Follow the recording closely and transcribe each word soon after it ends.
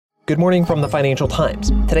Good morning from the Financial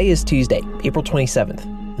Times. Today is Tuesday, April 27th,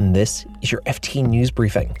 and this is your FT News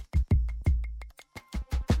Briefing.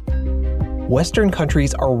 Western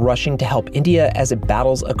countries are rushing to help India as it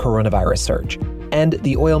battles a coronavirus surge. And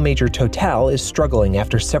the oil major Total is struggling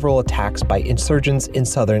after several attacks by insurgents in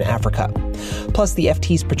southern Africa. Plus, the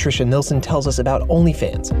FT's Patricia Nilsson tells us about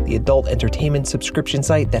OnlyFans, the adult entertainment subscription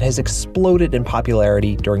site that has exploded in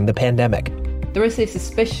popularity during the pandemic. There is a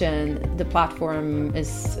suspicion the platform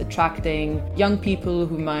is attracting young people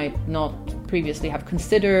who might not previously have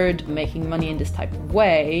considered making money in this type of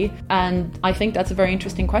way, and I think that's a very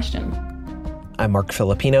interesting question. I'm Mark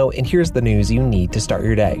Filipino, and here's the news you need to start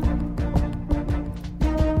your day.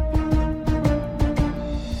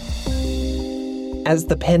 As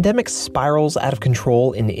the pandemic spirals out of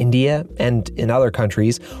control in India and in other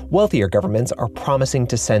countries, wealthier governments are promising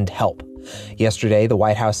to send help. Yesterday, the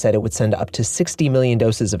White House said it would send up to 60 million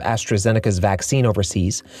doses of AstraZeneca's vaccine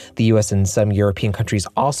overseas. The U.S. and some European countries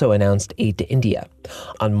also announced aid to India.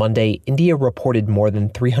 On Monday, India reported more than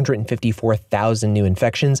 354,000 new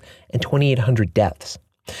infections and 2,800 deaths.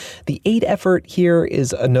 The aid effort here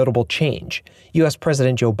is a notable change. U.S.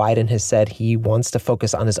 President Joe Biden has said he wants to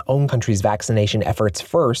focus on his own country's vaccination efforts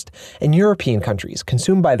first, and European countries,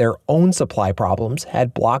 consumed by their own supply problems,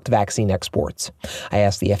 had blocked vaccine exports. I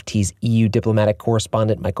asked the FT's EU diplomatic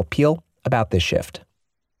correspondent Michael Peel about this shift.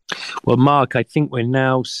 Well, Mark, I think we're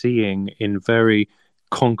now seeing in very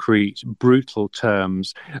concrete, brutal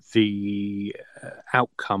terms the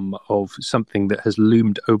outcome of something that has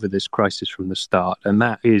loomed over this crisis from the start, and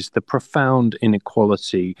that is the profound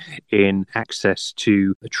inequality in access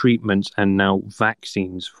to treatments and now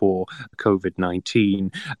vaccines for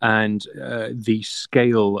COVID-19. And the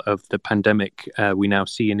scale of the pandemic we now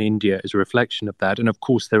see in India is a reflection of that. And of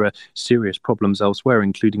course, there are serious problems elsewhere,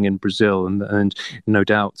 including in Brazil, and no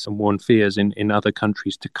doubt some one fears in other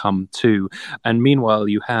countries to come too. And meanwhile,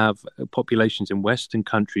 you have populations in Western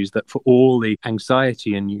countries that, for all the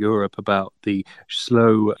anxiety in Europe about the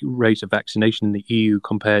slow rate of vaccination in the EU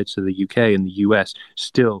compared to the UK and the US,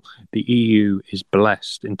 still the EU is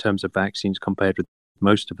blessed in terms of vaccines compared with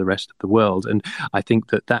most of the rest of the world. And I think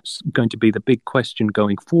that that's going to be the big question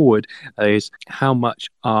going forward, is how much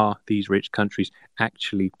are these rich countries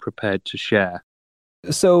actually prepared to share?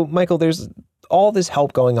 So, Michael, there's all this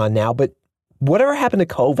help going on now, but whatever happened to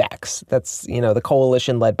COVAX? That's, the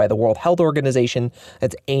coalition led by the World Health Organization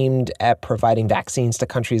that's aimed at providing vaccines to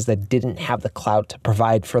countries that didn't have the clout to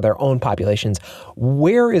provide for their own populations.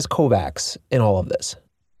 Where is COVAX in all of this?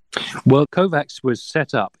 Well, COVAX was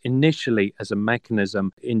set up initially as a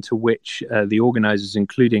mechanism into which the organizers,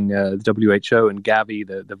 including the WHO and Gavi,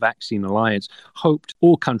 the Vaccine Alliance, hoped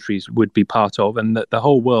all countries would be part of, and that the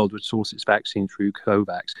whole world would source its vaccine through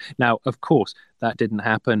COVAX. Now, of course, that didn't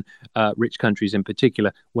happen. Rich countries in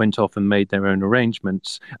particular went off and made their own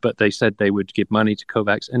arrangements, but they said they would give money to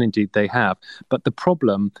COVAX, and indeed they have. But the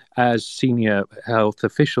problem, as senior health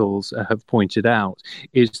officials have pointed out,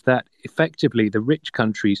 is that effectively the rich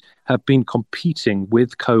countries have been competing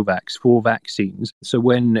with COVAX for vaccines. So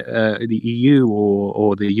when the EU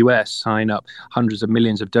or the US sign up hundreds of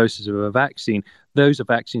millions of doses of a vaccine, those are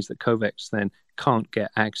vaccines that COVAX then can't get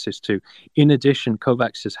access to. In addition,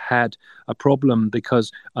 COVAX has had a problem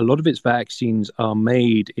because a lot of its vaccines are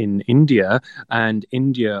made in India, and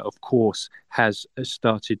India, of course, has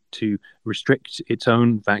started to restrict its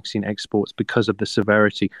own vaccine exports because of the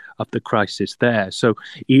severity of the crisis there. So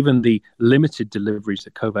even the limited deliveries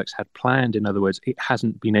that COVAX had planned, in other words, it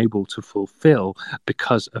hasn't been able to fulfill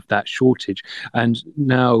because of that shortage. And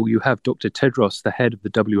now you have Dr. Tedros, the head of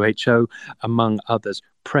the WHO, among others,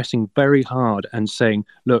 pressing very hard and saying,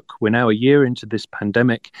 look, we're now a year into this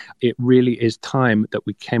pandemic. It really is time that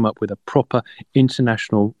we came up with a proper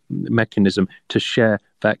international mechanism to share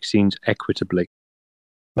vaccines equitably.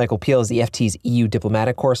 Michael Peel is the FT's EU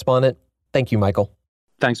diplomatic correspondent. Thank you, Michael.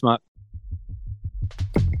 Thanks, Mark.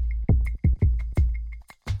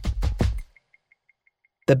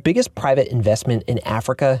 The biggest private investment in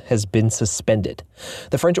Africa has been suspended.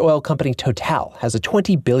 The French oil company Total has a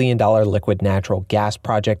 $20 billion liquid natural gas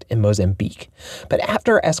project in Mozambique. But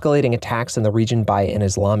after escalating attacks in the region by an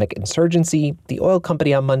Islamic insurgency, the oil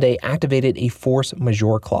company on Monday activated a force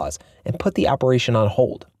majeure clause and put the operation on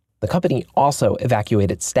hold. The company also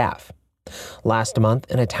evacuated staff. Last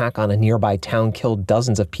month, an attack on a nearby town killed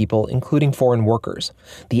dozens of people, including foreign workers.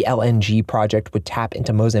 The LNG project would tap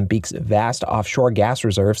into Mozambique's vast offshore gas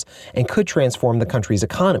reserves and could transform the country's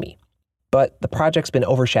economy. But the project's been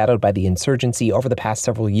overshadowed by the insurgency over the past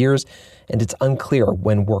several years, and it's unclear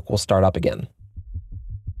when work will start up again.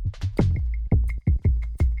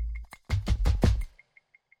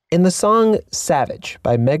 In the song Savage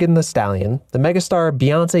by Megan Thee Stallion, the megastar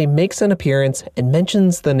Beyonce makes an appearance and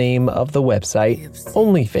mentions the name of the website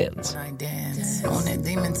OnlyFans.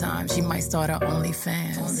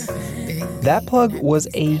 That plug was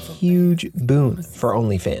a huge boon for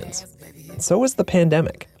OnlyFans. So was the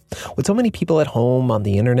pandemic. With so many people at home on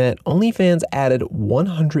the internet, OnlyFans added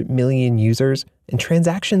 100 million users and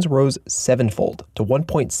transactions rose sevenfold to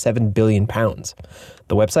 1.7 billion pounds.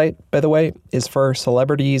 The website, by the way, is for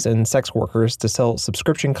celebrities and sex workers to sell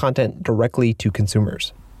subscription content directly to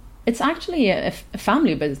consumers. It's actually a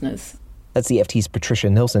family business. That's the FT's Patricia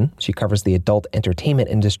Nilsson. She covers the adult entertainment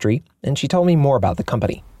industry, and she told me more about the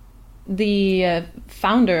company. The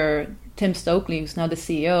founder, Tim Stokely, who's now the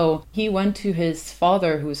CEO, he went to his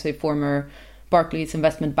father, who's a former Barclays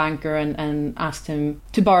investment banker, and asked him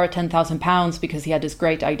to borrow £10,000 because he had this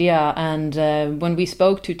great idea. And when we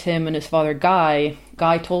spoke to Tim and his father, Guy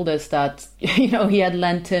told us that, he had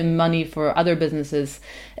lent him money for other businesses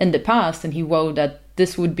in the past, and he vowed that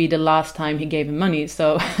this would be the last time he gave him money.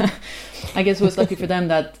 So I guess it was lucky for them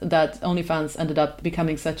that OnlyFans ended up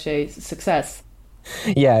becoming such a success.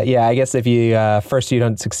 Yeah. I guess if you first you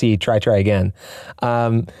don't succeed, try again.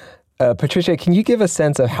 Patricia, can you give a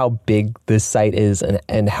sense of how big this site is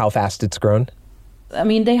and how fast it's grown? I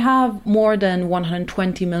mean, they have more than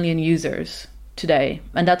 120 million users today,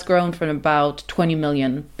 and that's grown from about 20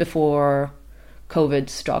 million before COVID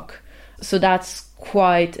struck. So that's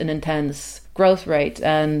quite an intense growth rate,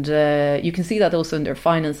 and you can see that also in their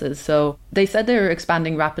finances. So they said they're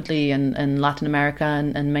expanding rapidly in Latin America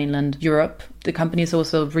and mainland Europe. The company has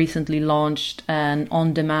also recently launched an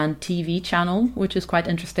on-demand TV channel, which is quite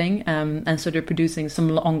interesting, and so they're producing some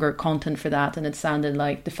longer content for that, and it sounded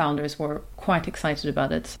like the founders were quite excited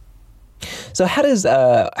about it. So how does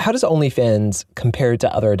OnlyFans compare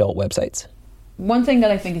to other adult websites? One thing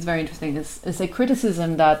that I think is very interesting is a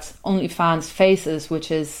criticism that OnlyFans faces,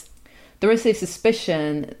 which is there is a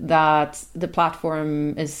suspicion that the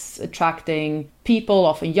platform is attracting people,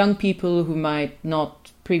 often young people, who might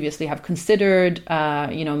not previously have considered,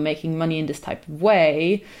 making money in this type of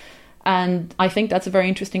way. And I think that's a very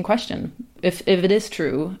interesting question. If it is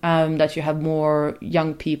true that you have more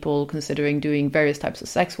young people considering doing various types of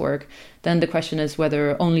sex work, then the question is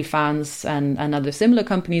whether OnlyFans and other similar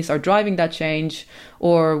companies are driving that change,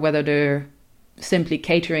 or whether they're simply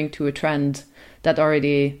catering to a trend that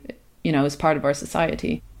already is part of our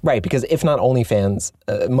society. Right, because if not OnlyFans,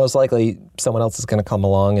 most likely someone else is going to come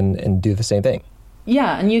along and do the same thing.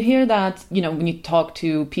 Yeah, and you hear that, when you talk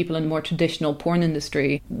to people in the more traditional porn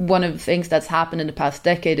industry, one of the things that's happened in the past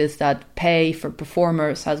decade is that pay for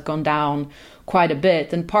performers has gone down quite a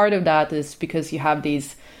bit. And part of that is because you have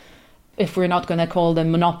these, if we're not going to call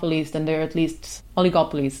them monopolies, then they're at least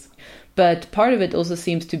oligopolies. But part of it also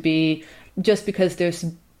seems to be just because there's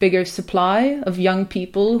bigger supply of young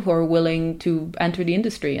people who are willing to enter the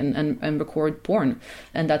industry and record porn.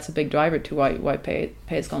 And that's a big driver to why pay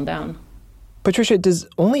has gone down. Patricia, does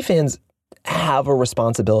OnlyFans have a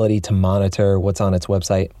responsibility to monitor what's on its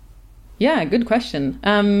website? Yeah, good question.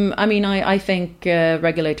 I think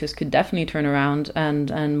regulators could definitely turn around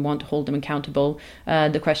and want to hold them accountable.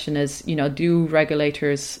 The question is, do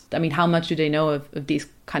regulators, how much do they know of these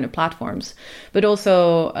kind of platforms? But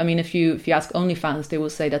also, if you ask OnlyFans, they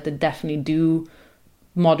will say that they definitely do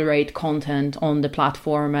moderate content on the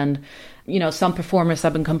platform. And, some performers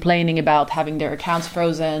have been complaining about having their accounts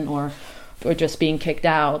frozen or just being kicked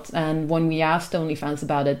out. And when we asked OnlyFans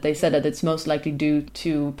about it, they said that it's most likely due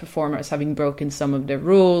to performers having broken some of their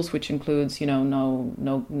rules, which includes, no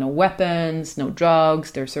weapons, no drugs,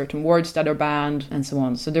 there are certain words that are banned, and so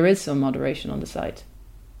on. So there is some moderation on the site.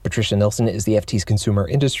 Patricia Nilsson is the FT's Consumer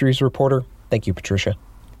Industries reporter. Thank you, Patricia.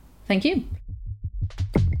 Thank you.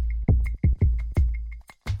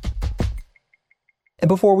 And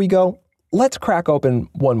before we go, let's crack open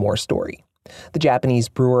one more story. The Japanese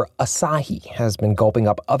brewer Asahi has been gulping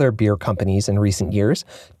up other beer companies in recent years.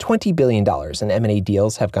 $20 billion in M&A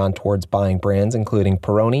deals have gone towards buying brands including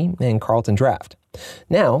Peroni and Carlton Draft.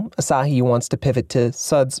 Now, Asahi wants to pivot to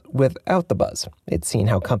suds without the buzz. It's seen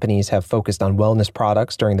how companies have focused on wellness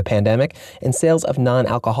products during the pandemic, and sales of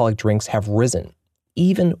non-alcoholic drinks have risen,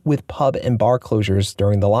 even with pub and bar closures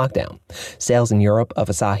during the lockdown. Sales in Europe of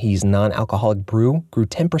Asahi's non-alcoholic brew grew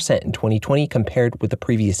 10% in 2020 compared with the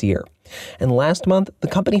previous year. And last month, the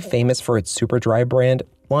company famous for its Super Dry brand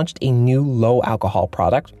launched a new low-alcohol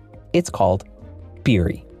product. It's called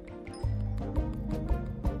Beery.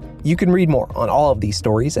 You can read more on all of these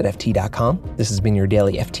stories at FT.com. This has been your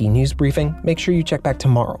daily FT News Briefing. Make sure you check back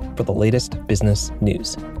tomorrow for the latest business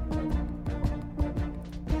news.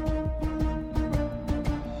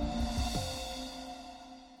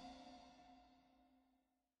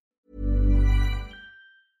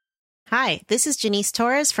 Hi, this is Janice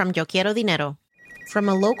Torres from Yo Quiero Dinero. From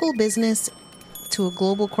a local business to a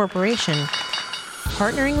global corporation,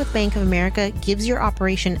 partnering with Bank of America gives your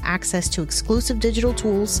operation access to exclusive digital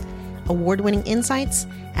tools, award-winning insights,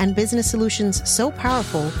 and business solutions so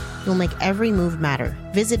powerful you'll make every move matter.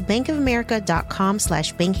 Visit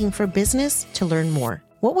bankofamerica.com/banking for business to learn more.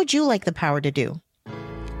 What would you like the power to do?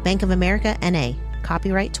 Bank of America, N.A.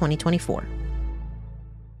 Copyright 2024.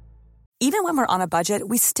 Even when we're on a budget,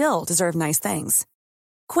 we still deserve nice things.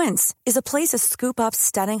 Quince is a place to scoop up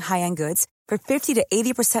stunning high-end goods for 50 to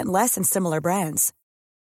 80% less than similar brands.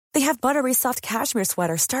 They have buttery soft cashmere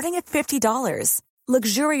sweaters starting at $50,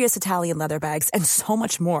 luxurious Italian leather bags, and so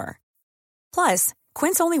much more. Plus,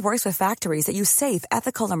 Quince only works with factories that use safe,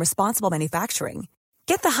 ethical, and responsible manufacturing.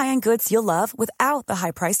 Get the high-end goods you'll love without the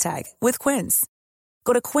high price tag with Quince.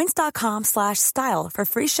 Go to quince.com/style for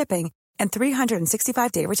free shipping and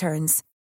 365-day returns.